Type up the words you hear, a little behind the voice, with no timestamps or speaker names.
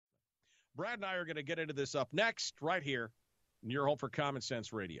Brad and I are going to get into this up next, right here, in your home for Common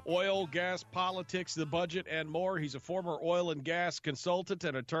Sense Radio. Oil, gas, politics, the budget, and more. He's a former oil and gas consultant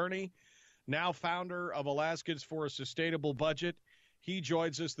and attorney, now founder of Alaskans for a Sustainable Budget. He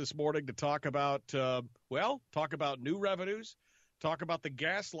joins us this morning to talk about, talk about new revenues, talk about the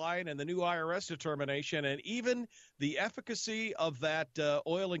gas line and the new IRS determination, and even the efficacy of that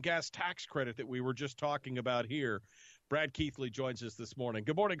oil and gas tax credit that we were just talking about here. Brad Keithley joins us this morning.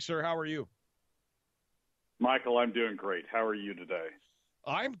 Good morning, sir. How are you? Michael, I'm doing great. How are you today?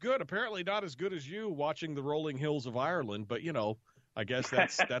 I'm good. Apparently not as good as you watching the rolling hills of Ireland, but, you know, I guess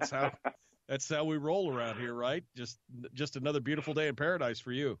that's how we roll around here, right? Just another beautiful day in paradise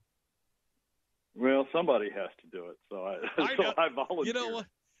for you. Well, somebody has to do it, so I volunteer. You know what?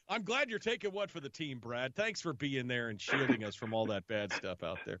 I'm glad you're taking one for the team, Brad. Thanks for being there and shielding us from all that bad stuff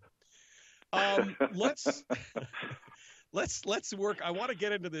out there. Let's work. I want to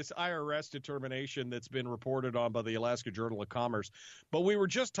get into this IRS determination that's been reported on by the Alaska Journal of Commerce, but we were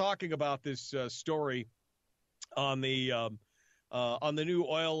just talking about this story on the new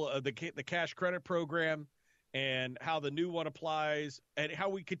oil, the cash credit program, and how the new one applies, and how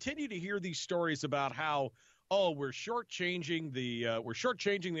we continue to hear these stories about how, we're shortchanging the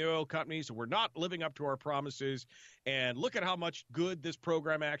oil companies, and we're not living up to our promises, and look at how much good this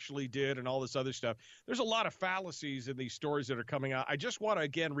program actually did, and all this other stuff. There's a lot of fallacies in these stories that are coming out. I just want to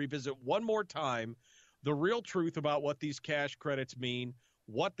again revisit one more time the real truth about what these cash credits mean,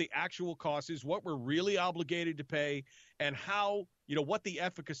 what the actual cost is, what we're really obligated to pay, and how, what the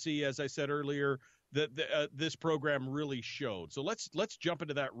efficacy, as I said earlier, this program really showed. So let's jump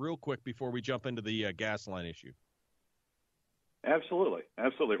into that real quick before we jump into the gas line issue. Absolutely.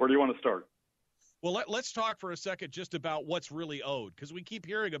 Where do you want to start? Well, let's talk for a second just about what's really owed, because we keep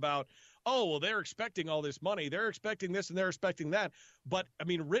hearing about, they're expecting all this money, they're expecting this and they're expecting that. But,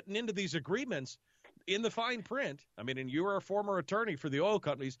 written into these agreements, in the fine print, and you are a former attorney for the oil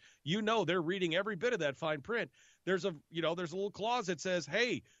companies, they're reading every bit of that fine print. There's a little clause that says,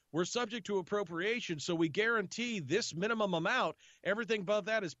 hey, we're subject to appropriation, so we guarantee this minimum amount. Everything above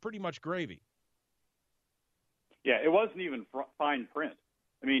that is pretty much gravy. Yeah, it wasn't even fine print.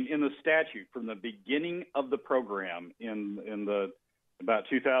 In the statute from the beginning of the program in the about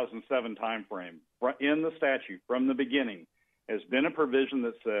 2007 timeframe, in the statute from the beginning has been a provision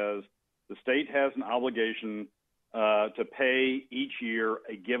that says the state has an obligation to pay each year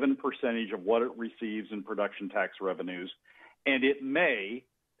a given percentage of what it receives in production tax revenues, and it may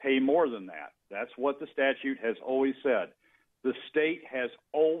pay more than that. That's what the statute has always said. The state has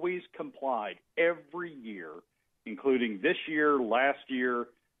always complied every year, including this year, last year,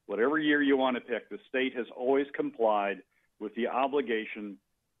 whatever year you want to pick. The state has always complied with the obligation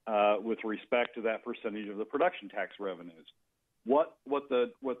with respect to that percentage of the production tax revenues. What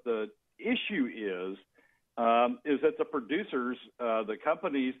the issue is that the producers, the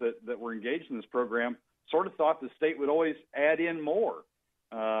companies that were engaged in this program, sort of thought the state would always add in more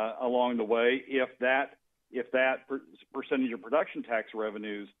along the way if that percentage of production tax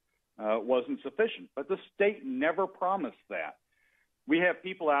revenues wasn't sufficient. But the state never promised that. We have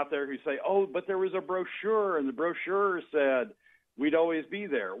people out there who say, but there was a brochure, and the brochure said we'd always be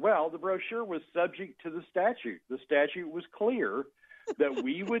there. Well, the brochure was subject to the statute. The statute was clear that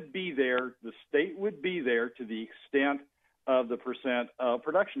we would be there, the state would be there to the extent of the percent of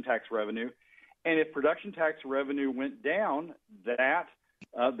production tax revenue. And if production tax revenue went down, that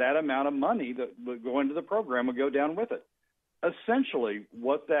amount of money that would go into the program would go down with it. Essentially,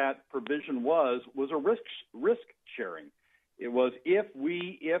 what that provision was a risk sharing. It was if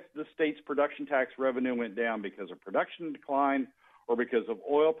the state's production tax revenue went down because of production decline or because of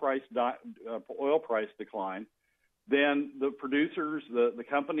oil price decline, then the producers, the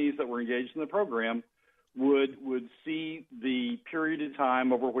companies that were engaged in the program, would see the period of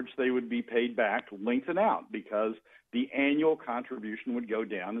time over which they would be paid back lengthen out because the annual contribution would go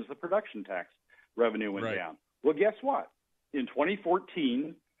down as the production tax revenue went down. Well, guess what? In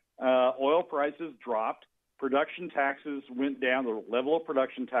 2014, oil prices dropped, production taxes went down, the level of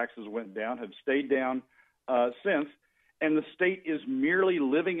production taxes went down, have stayed down since, and the state is merely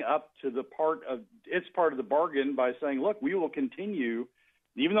living up to its part of the bargain by saying, look, we will continue,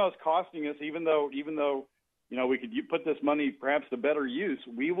 even though it's costing us, even though we could put this money perhaps to better use,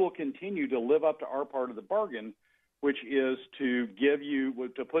 we will continue to live up to our part of the bargain, which is to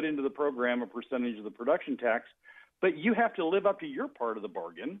put into the program a percentage of the production tax. But you have to live up to your part of the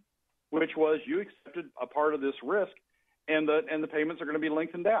bargain, which was you accepted a part of this risk, and the payments are going to be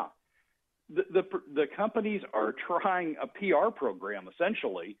lengthened out. The companies are trying a PR program,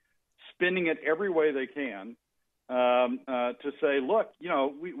 essentially, spinning it every way they can to say, look,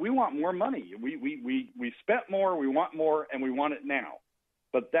 we want more money. We spent more, we want more, and we want it now.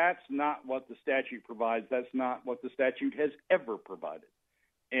 But that's not what the statute provides. That's not what the statute has ever provided.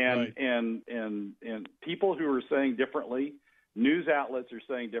 And right. and people who are saying differently, news outlets are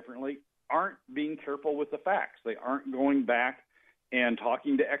saying differently, aren't being careful with the facts. They aren't going back and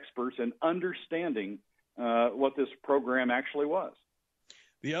talking to experts and understanding what this program actually was.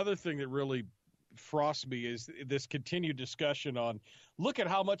 The other thing that really frosts me is this continued discussion on, look at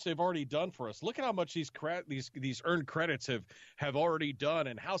how much they've already done for us. Look at how much these earned credits have already done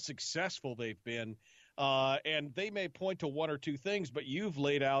and how successful they've been. And they may point to one or two things, but you've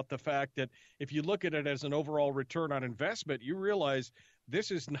laid out the fact that if you look at it as an overall return on investment, you realize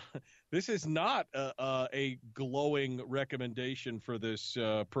this is not a glowing recommendation for this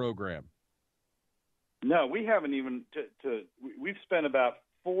program. No, we haven't even. We've spent about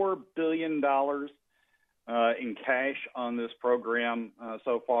 $4 billion in cash on this program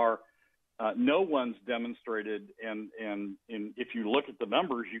so far. No one's demonstrated, and if you look at the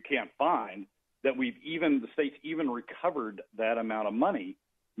numbers, you can't find that the state's even recovered that amount of money,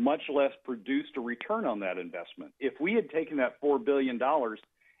 much less produced a return on that investment. If we had taken that $4 billion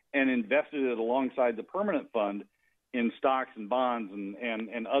and invested it alongside the permanent fund in stocks and bonds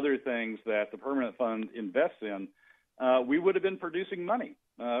and other things that the permanent fund invests in, we would have been producing money.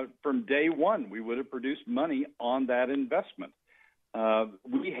 From day one, we would have produced money on that investment.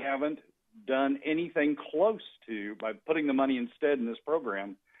 We haven't done anything close to, by putting the money instead in this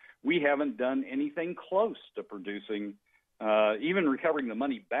program, we haven't done anything close to producing, even recovering the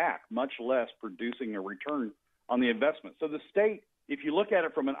money back, much less producing a return on the investment. So the state, if you look at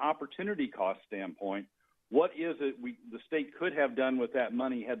it from an opportunity cost standpoint, what is it the state could have done with that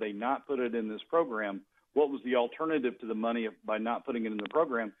money had they not put it in this program? What was the alternative to the money by not putting it in the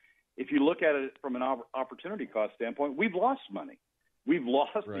program? If you look at it from an opportunity cost standpoint, we've lost money. We've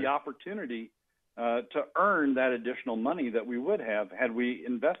lost the opportunity to earn that additional money that we would have had we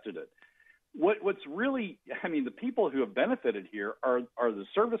invested it. What's really, the people who have benefited here are the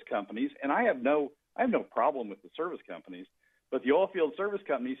service companies, and I have no problem with the service companies, but the oil field service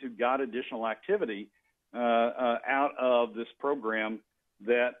companies who got additional activity out of this program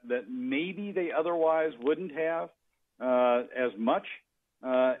that maybe they otherwise wouldn't have as much.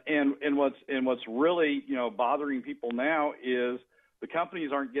 And what's really bothering people now is the companies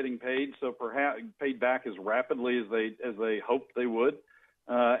aren't getting paid, so perhaps paid back as rapidly as they hoped they would,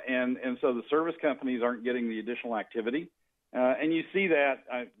 and so the service companies aren't getting the additional activity, and you see that.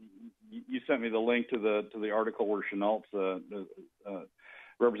 You sent me the link to the article where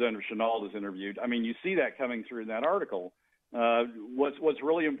Representative Chenault is interviewed. You see that coming through in that article. What's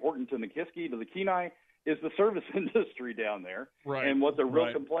really important to Nikiski, to the Kenai, is the service industry down there, and what the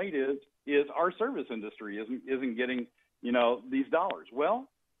real complaint is our service industry isn't getting these dollars. Well,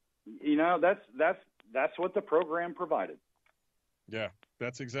 that's what the program provided. Yeah,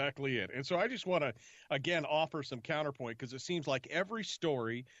 that's exactly it. And so I just want to, again, offer some counterpoint, because it seems like every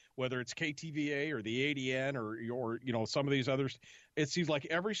story, whether it's KTVA or the ADN or some of these others, it seems like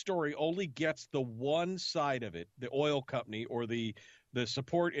every story only gets the one side of it, the oil company or the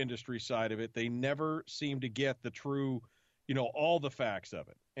support industry side of it. They never seem to get the true, all the facts of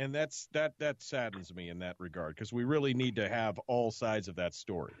it. And that saddens me in that regard, because we really need to have all sides of that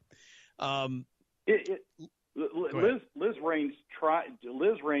story. Liz Raines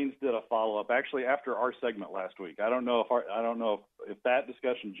did a follow-up actually after our segment last week. I don't know if that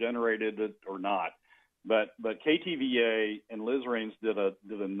discussion generated it or not, but KTVA and Liz Raines did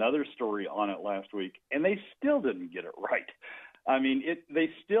another story on it last week, and they still didn't get it right. They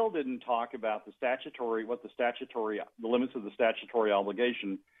still didn't talk about the limits of the statutory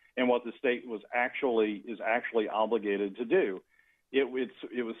obligation and what the state is actually obligated to do. It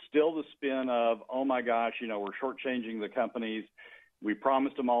was still the spin of, oh my gosh, we're shortchanging the companies. We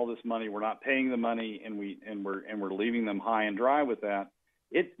promised them all this money. We're not paying the money, and we're leaving them high and dry with that.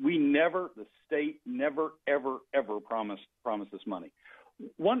 The state never ever promised this money.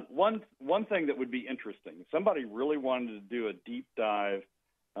 One thing that would be interesting, if somebody really wanted to do a deep dive,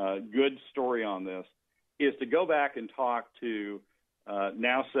 good story on this, is to go back and talk to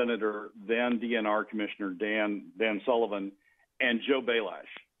now Senator, then DNR Commissioner Dan Sullivan, and Joe Balash.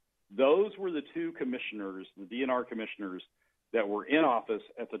 Those were the two commissioners, the DNR commissioners, that were in office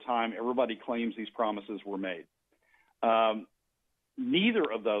at the time everybody claims these promises were made.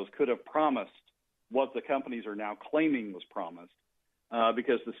 Neither of those could have promised what the companies are now claiming was promised,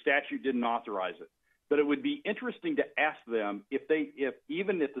 because the statute didn't authorize it. But it would be interesting to ask them if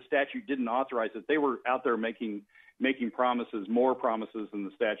even if the statute didn't authorize it, they were out there making promises, more promises than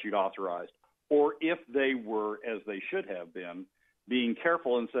the statute authorized. or if they were, as they should have been, being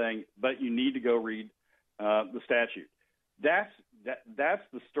careful and saying, but you need to go read the statute. That's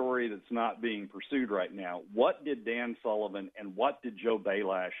the story that's not being pursued right now. What did Dan Sullivan and what did Joe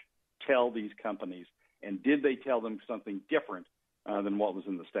Balash tell these companies, and did they tell them something different than what was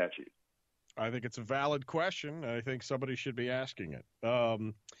in the statute? I think it's a valid question. I think somebody should be asking it.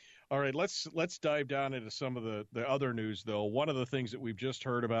 All right, let's dive down into some of the other news, though. One of the things that we've just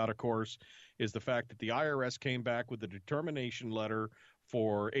heard about, of course, is the fact that the IRS came back with a determination letter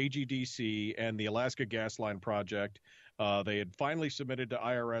for AGDC and the Alaska Gas Line project. They had finally submitted to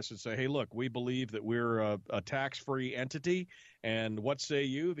IRS and say, hey, look, we believe that we're a tax-free entity. And what say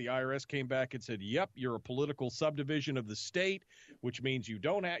you? The IRS came back and said, yep, you're a political subdivision of the state, which means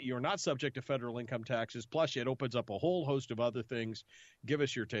you're not subject to federal income taxes. Plus, it opens up a whole host of other things. Give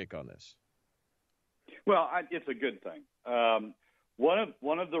us your take on this. Well, it's a good thing.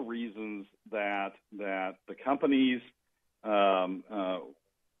 One of the reasons that the companies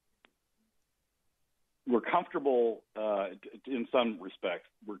we're comfortable in some respects.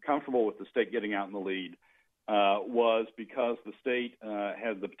 We're comfortable with the state getting out in the lead was because the state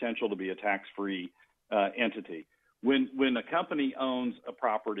has the potential to be a tax-free entity. When a company owns a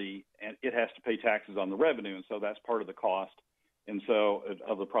property, and it has to pay taxes on the revenue, and so that's part of the cost, and so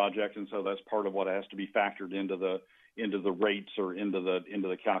of the project, and so that's part of what has to be factored into the rates or into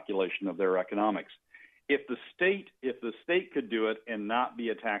the calculation of their economics. If the state could do it and not be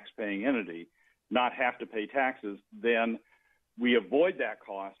a tax-paying entity, not have to pay taxes, then we avoid that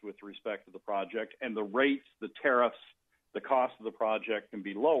cost with respect to the project, and the rates, the tariffs, the cost of the project can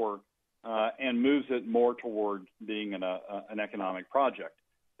be lower, and moves it more toward being an economic project.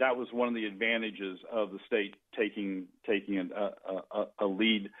 That was one of the advantages of the state taking a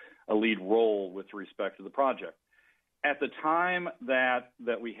lead role with respect to the project. At the time that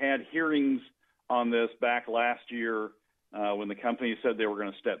we had hearings on this back last year, when the company said they were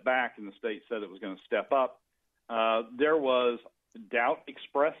going to step back and the state said it was going to step up, there was doubt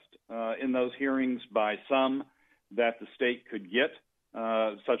expressed in those hearings by some that the state could get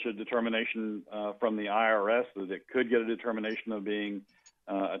such a determination from the IRS, that it could get a determination of being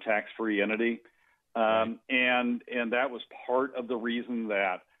a tax-free entity. And that was part of the reason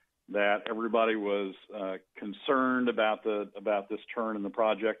that everybody was concerned about this turn in the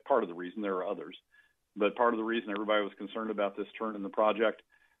project. Part of the reason, there are others, but part of the reason everybody was concerned about this turn in the project.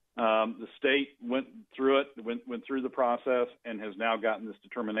 The state went through the process, and has now gotten this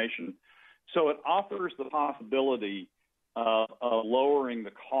determination. So it offers the possibility of lowering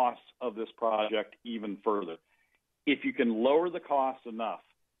the costs of this project even further. If you can lower the cost enough,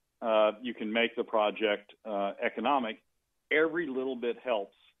 you can make the project economic. Every little bit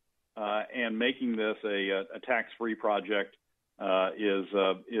helps, and making this a tax-free project is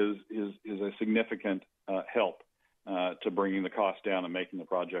a significant help to bringing the cost down and making the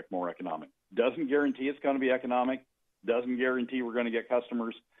project more economic. Doesn't guarantee it's going to be economic. Doesn't guarantee we're going to get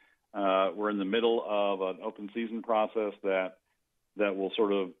customers. We're in the middle of an open season process that will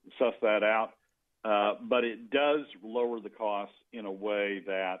sort of suss that out. But it does lower the costs in a way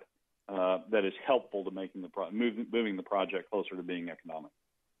that is helpful to making moving the project closer to being economic.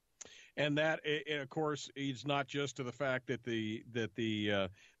 And that, of course, is not just to the fact that they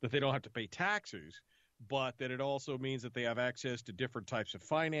don't have to pay taxes, but that it also means that they have access to different types of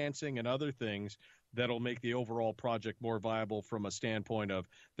financing and other things that'll make the overall project more viable from a standpoint of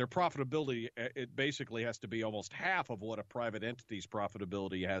their profitability. It basically has to be almost half of what a private entity's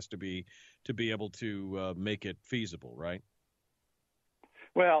profitability has to be able to make it feasible, right?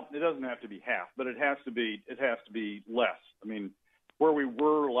 Well, it doesn't have to be half, but it has to be less. I mean, where we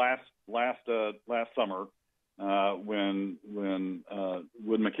were last summer, when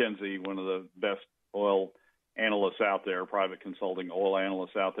Wood Mackenzie, one of the best oil analysts out there, private consulting oil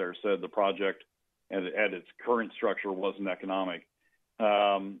analysts out there, said the project at its current structure wasn't economic.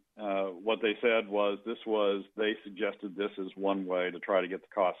 What they said was they suggested this is one way to try to get the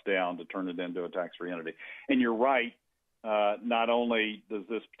cost down, to turn it into a tax-free entity. And you're right. Not only does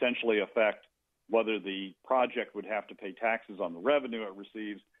this potentially affect whether the project would have to pay taxes on the revenue it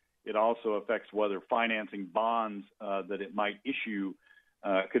receives, it also affects whether financing bonds that it might issue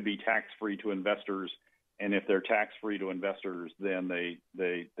could be tax-free to investors. And if they're tax-free to investors, then they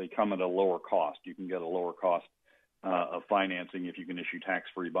come at a lower cost. You can get a lower cost of financing if you can issue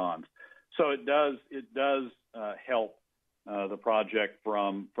tax-free bonds. So it does help the project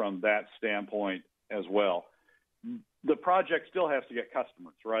from that standpoint as well. The project still has to get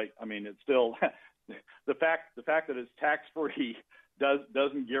customers, right? I mean, it's still the fact that it's tax-free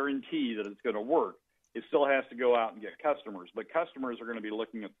doesn't guarantee that it's going to work. It still has to go out and get customers, but customers are going to be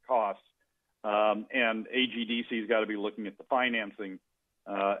looking at the costs and AGDC's got to be looking at the financing,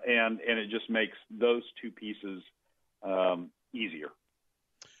 and it just makes those two pieces easier.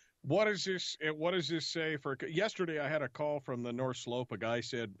 What does this say for yesterday? I had a call from the North Slope. A guy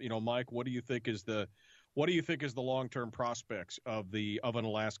said, Mike, what do you think is the long-term prospects of an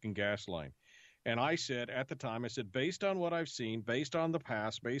Alaskan gas line? And I said at the time, based on what I've seen, based on the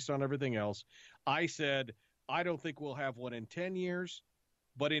past, based on everything else, I said, I don't think we'll have one in 10 years,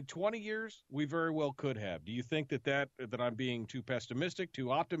 but in 20 years, we very well could have. Do you think that I'm being too pessimistic,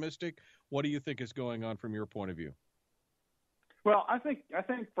 too optimistic? What do you think is going on from your point of view? Well, I think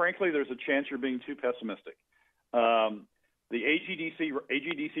frankly, there's a chance you're being too pessimistic. The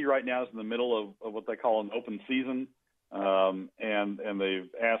AGDC right now is in the middle of what they call an open season, and they've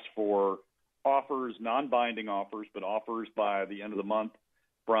asked for offers, non-binding offers, but offers by the end of the month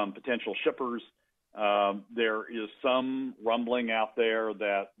from potential shippers. There is some rumbling out there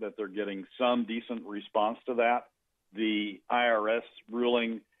that they're getting some decent response to that. The IRS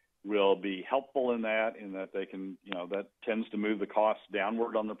ruling will be helpful in that they can, that tends to move the costs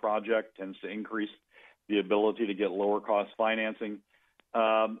downward on the project, tends to increase the ability to get lower cost financing.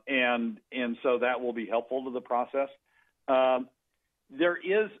 And so that will be helpful to the process.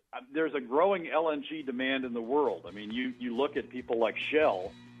 There's a growing LNG demand in the world. I mean, you look at people like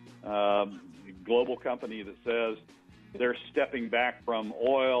Shell, a global company that says they're stepping back from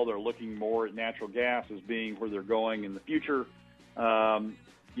oil. They're looking more at natural gas as being where they're going in the future.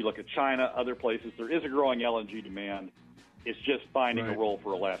 You look at China, other places. There is a growing LNG demand. It's just finding a role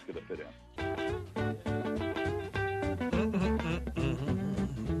for Alaska to fit in.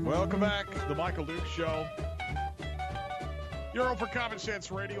 Welcome back. The Michael Duke Show. You're on for Common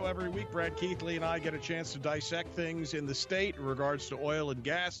Sense Radio every week. Brad Keithley and I get a chance to dissect things in the state in regards to oil and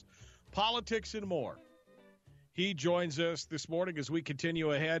gas, politics, and more. He joins us this morning as we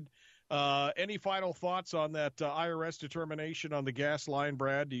continue ahead. Any final thoughts on that IRS determination on the gas line,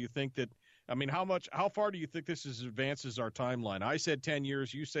 Brad? Do you think that, how far do you think this advances our timeline? I said 10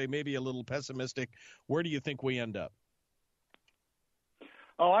 years. You say maybe a little pessimistic. Where do you think we end up?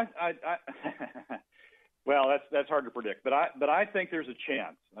 Oh, well, that's hard to predict, but I think there's a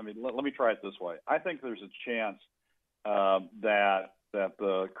chance. Let me try it this way. I think there's a chance that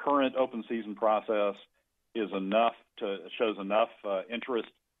the current open season process shows enough interest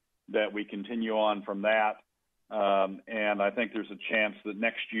that we continue on from that, and I think there's a chance that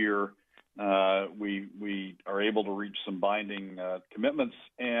next year we are able to reach some binding commitments,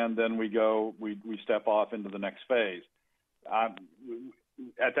 and then we step off into the next phase.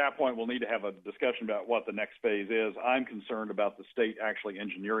 At that point, we'll need to have a discussion about what the next phase is. I'm concerned about the state actually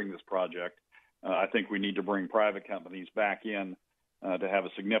engineering this project. I think we need to bring private companies back in to have a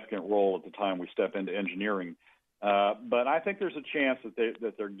significant role at the time we step into engineering. But I think there's a chance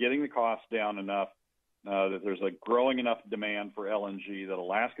that they're getting the costs down enough, that there's a growing enough demand for LNG, that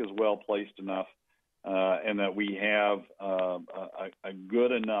Alaska is well placed enough, and that we have a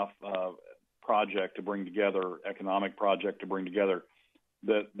good enough project to bring together, economic project to bring together,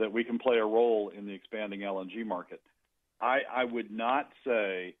 that we can play a role in the expanding LNG market. I would not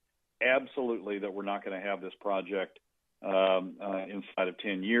say absolutely that we're not going to have this project inside of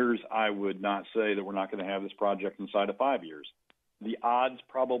 10 years. I would not say that we're not going to have this project inside of 5 years. The odds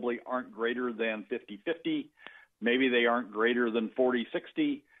probably aren't greater than 50-50. Maybe they aren't greater than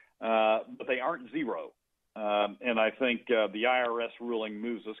 40-60, but they aren't zero. And I think the IRS ruling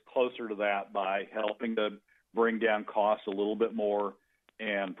moves us closer to that by helping to bring down costs a little bit more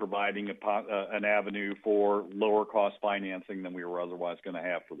and providing an avenue for lower cost financing than we were otherwise going to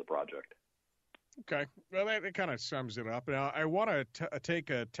have for the project. Okay. Well, that kind of sums it up. Now, I want to take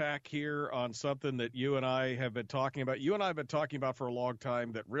a tack here on something that you and I have been talking about. You and I have been talking about for a long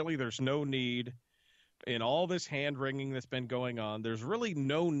time that really there's no need in all this hand-wringing that's been going on. There's really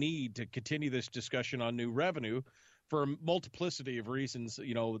no need to continue this discussion on new revenue for a multiplicity of reasons.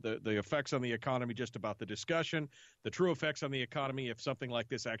 The effects on the economy, just about the discussion, the true effects on the economy if something like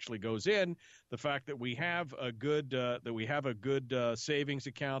this actually goes in, the fact that we have a good savings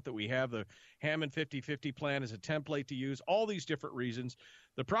account, that we have the Hammond 50/50 plan as a template to use, all these different reasons.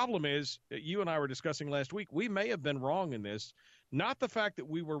 The problem is, you and I were discussing last week, we may have been wrong in this. Not the fact that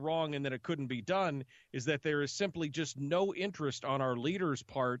we were wrong and that it couldn't be done, is that there is simply just no interest on our leaders'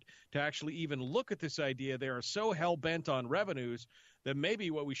 part to actually even look at this idea. They are so hell-bent on revenues that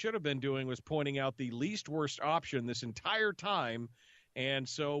maybe what we should have been doing was pointing out the least worst option this entire time, and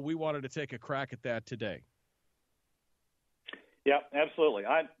so we wanted to take a crack at that today. Yeah, absolutely.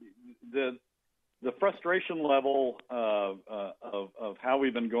 The frustration level of how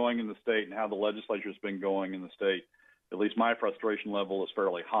we've been going in the state and how the legislature's been going in the state, at least my frustration level is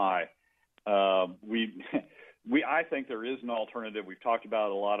fairly high. I think there is an alternative. We've talked about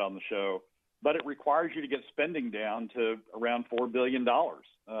it a lot on the show, but it requires you to get spending down to around $4 billion,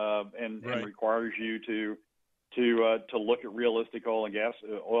 and requires you to look at realistic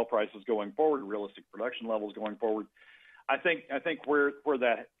oil prices going forward, realistic production levels going forward. I think where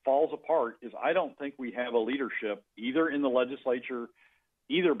that falls apart is I don't think we have a leadership either in the legislature,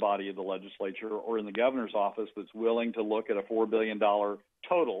 either body of the legislature, or in the governor's office that's willing to look at a $4 billion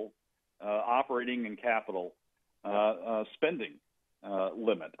total operating and capital spending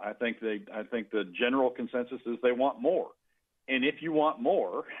limit. I think the general consensus is they want more, and if you want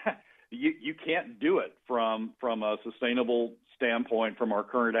more, you can't do it from a sustainable standpoint from our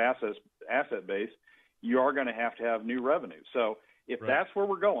current asset base. You are going to have new revenue. So if that's where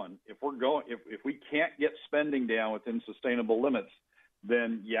we're going, if we can't get spending down within sustainable limits,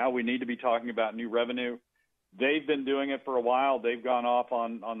 then we need to be talking about new revenue. They've been doing it for a while. They've gone off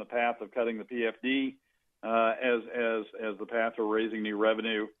on the path of cutting the PFD as the path of raising new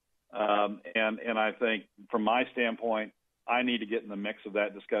revenue. And I think from my standpoint, I need to get in the mix of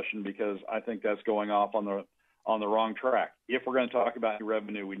that discussion because I think that's going off on the wrong track. If we're going to talk about new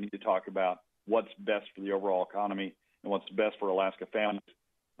revenue, we need to talk about what's best for the overall economy and what's best for Alaska families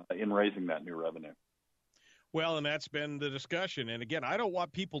in raising that new revenue. Well, and that's been the discussion. And again, I don't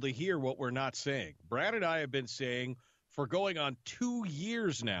want people to hear what we're not saying. Brad and I have been saying for going on 2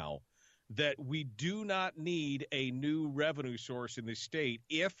 years now that we do not need a new revenue source in the state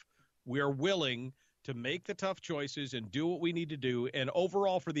if we're willing to make the tough choices and do what we need to do. And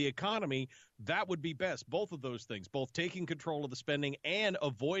overall for the economy, that would be best. Both of those things, both taking control of the spending and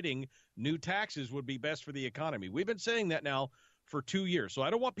avoiding new taxes would be best for the economy. We've been saying that now for 2 years. So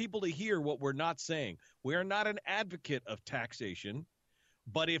I don't want people to hear what we're not saying. We are not an advocate of taxation.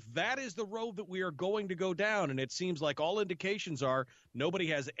 But if that is the road that we are going to go down, and it seems like all indications are nobody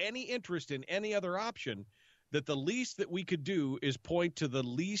has any interest in any other option, that the least that we could do is point to the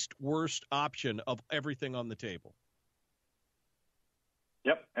least worst option of everything on the table.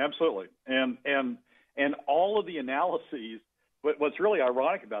 Yep, absolutely. And all of the analyses, what's really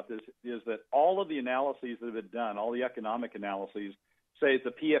ironic about this is that all of the analyses that have been done, all the economic analyses, say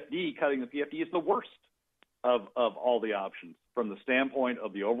that cutting the PFD is the worst of all the options from the standpoint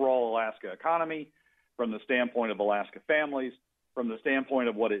of the overall Alaska economy, from the standpoint of Alaska families, from the standpoint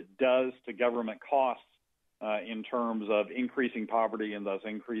of what it does to government costs, in terms of increasing poverty and thus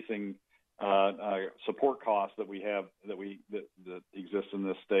increasing support costs that exist in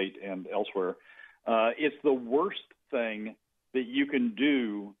this state and elsewhere. It's the worst thing that you can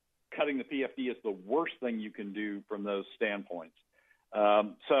do. Cutting the PFD is the worst thing you can do from those standpoints.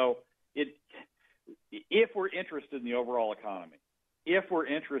 If we're interested in the overall economy, if we're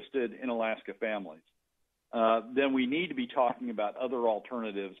interested in Alaska families, then we need to be talking about other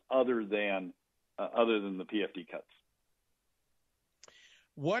alternatives other than the PFD cuts.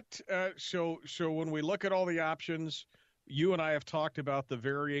 So when we look at all the options, you and I have talked about the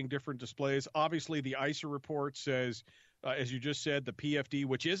varying different displays. Obviously, the ISA report says, as you just said, the PFD,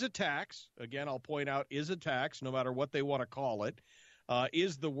 which is a tax, again, I'll point out, is a tax, no matter what they want to call it,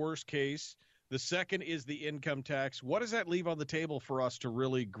 is the worst case. The second is the income tax. What does that leave on the table for us to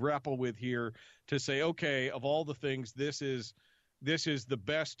really grapple with here to say, okay, of all the things, this is the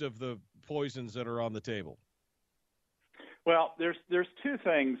best of the poisons that are on the table? Well, there's two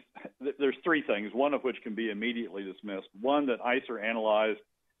things. There's three things, one of which can be immediately dismissed. One that ISER analyzed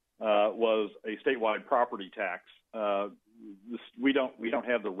was a statewide property tax. We don't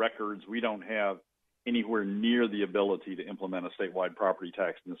have the records. We don't have anywhere near the ability to implement a statewide property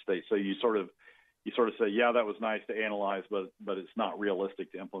tax in the state. So you sort of say, yeah, that was nice to analyze, but it's not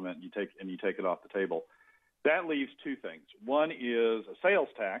realistic to implement. And you take it off the table. That leaves two things. One is a sales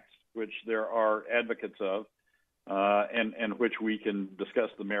tax, which there are advocates of, and which we can discuss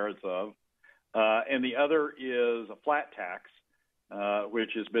the merits of. And the other is a flat tax,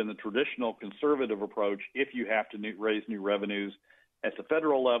 which has been the traditional conservative approach if you have to raise new revenues at the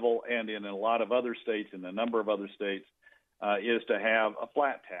federal level and in a lot of other states, in a number of other states, is to have a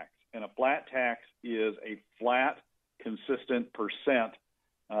flat tax. And a flat tax is a flat, consistent percent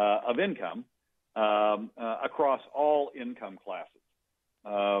of income across all income classes,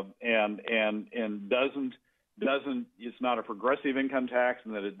 and doesn't it's not a progressive income tax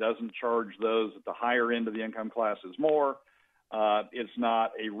in that it doesn't charge those at the higher end of the income classes more. It's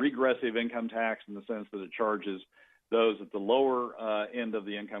not a regressive income tax in the sense that it charges those at the lower end of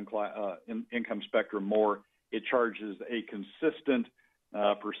the income spectrum more. It charges a consistent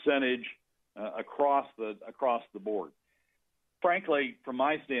percentage across the board. Frankly, from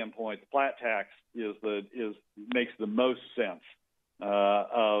my standpoint, the flat tax makes the most sense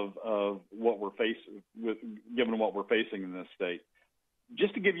of what we're facing with, given what we're facing in this state.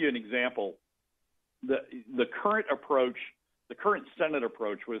 Just to give you an example, the current approach, the current Senate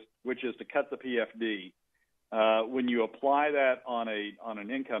approach, which is to cut the PFD, when you apply that on an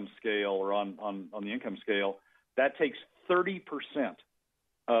income scale or on the income scale, that takes 30%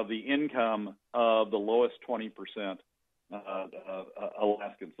 of the income of the lowest 20%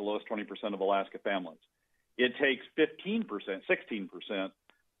 Alaskans, the lowest 20% of Alaska families. It takes 15%, 16%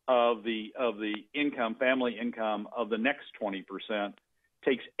 of the income, family income of the next 20%.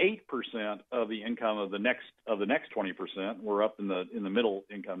 Takes 8% of the income of the next 20%. We're up in the middle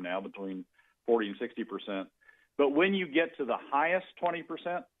income now, between 40 and 60%. But when you get to the highest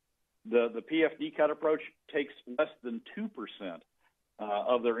 20%, the PFD cut approach takes less than 2%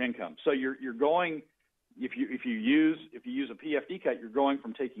 of their income. So you're going, if you use a PFD cut, you're going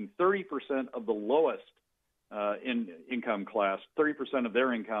from taking 30% of the lowest income class, 30% of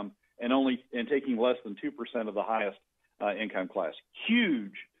their income, and taking less than 2% of the highest income class.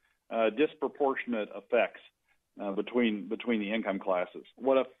 Huge disproportionate effects between the income classes.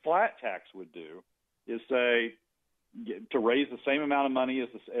 What a flat tax would do is say, to raise the same amount of money as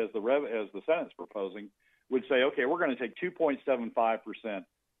the Senate's proposing, would say, okay, we're going to take 2.75%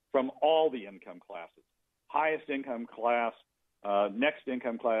 from all the income classes. Highest income class, next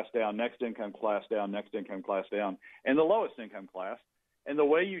income class down, next income class down, next income class down, and the lowest income class. And the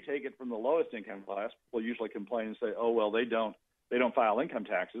way you take it from the lowest income class, people usually complain and say, oh, well, they don't file income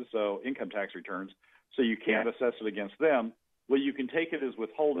taxes, so income tax returns, so you can't assess it against them. Well, you can take it as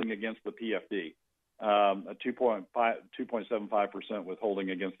withholding against the PFD, a 2.75% withholding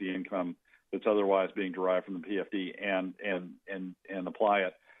against the income that's otherwise being derived from the PFD, and apply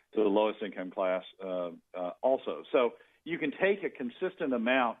it to the lowest income class also. So you can take a consistent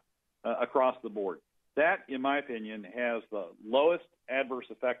amount across the board. That, in my opinion, has the lowest adverse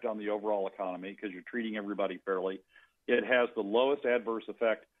effect on the overall economy because you're treating everybody fairly. It has the lowest adverse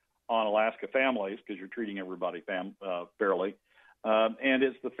effect on Alaska families because you're treating everybody fairly. And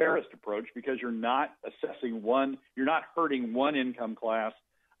it's the fairest approach because you're not you're not hurting one income class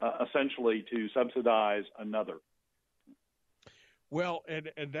essentially to subsidize another. Well, and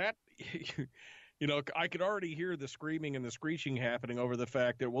that, you know, I could already hear the screaming and the screeching happening over the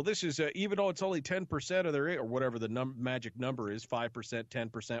fact that, well, this is even though it's only 10% of their, or whatever the magic number is, 5%,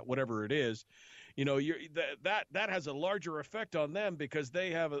 10%, whatever it is, you know, that has a larger effect on them because they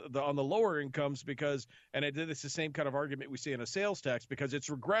have on the lower incomes and it's the same kind of argument we see in a sales tax because it's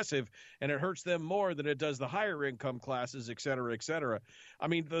regressive and it hurts them more than it does the higher income classes, et cetera, et cetera. I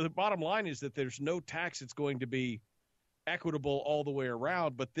mean, the bottom line is that there's no tax that's going to be equitable all the way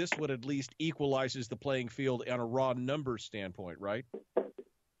around, but this would at least equalizes the playing field on a raw numbers standpoint, right?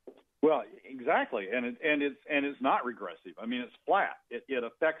 Well, exactly, and it's not regressive. I mean, it's flat. It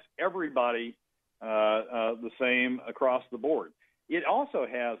affects everybody the same across the board. It also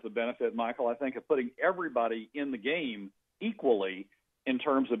has the benefit, Michael, I think, of putting everybody in the game equally in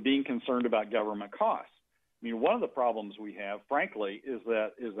terms of being concerned about government costs. I mean, one of the problems we have, frankly, is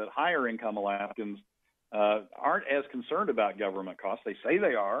that higher income Alaskans aren't as concerned about government costs. They say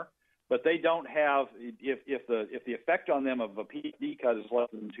they are, but they don't have. If the effect on them of a PFD cut is less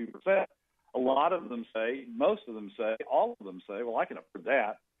than 2%, a lot of them say, most of them say, all of them say, well, I can afford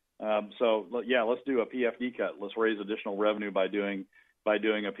that. So yeah, let's do a PFD cut. Let's raise additional revenue by doing a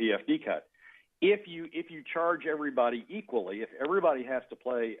PFD cut. If you charge everybody equally, if everybody has to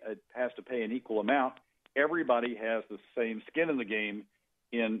pay an equal amount, everybody has the same skin in the game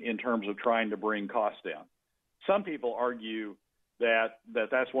in terms of trying to bring costs down. Some people argue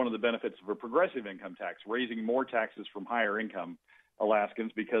that's one of the benefits of a progressive income tax, raising more taxes from higher income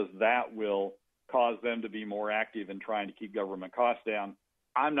Alaskans because that will cause them to be more active in trying to keep government costs down.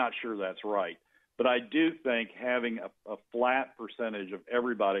 I'm not sure that's right, but I do think having a flat percentage of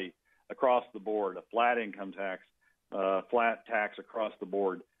everybody across the board, a flat income tax, flat tax across the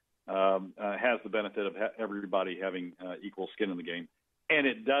board, has the benefit of everybody having equal skin in the game. And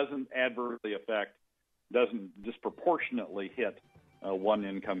it doesn't disproportionately hit one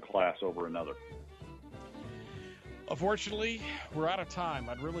income class over another. Unfortunately, we're out of time.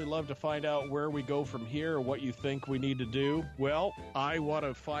 I'd really love to find out where we go from here or what you think we need to do. Well, I want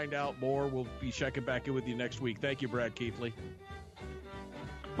to find out more. We'll be checking back in with you next week. Thank you, Brad Keithley.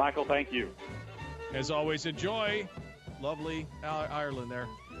 Michael, thank you. As always, enjoy lovely Ireland there.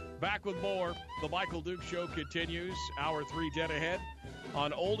 Back with more. The Michael Duke Show continues. Hour 3 dead ahead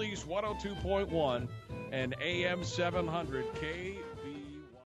on Oldies 102.1 and AM 700 K.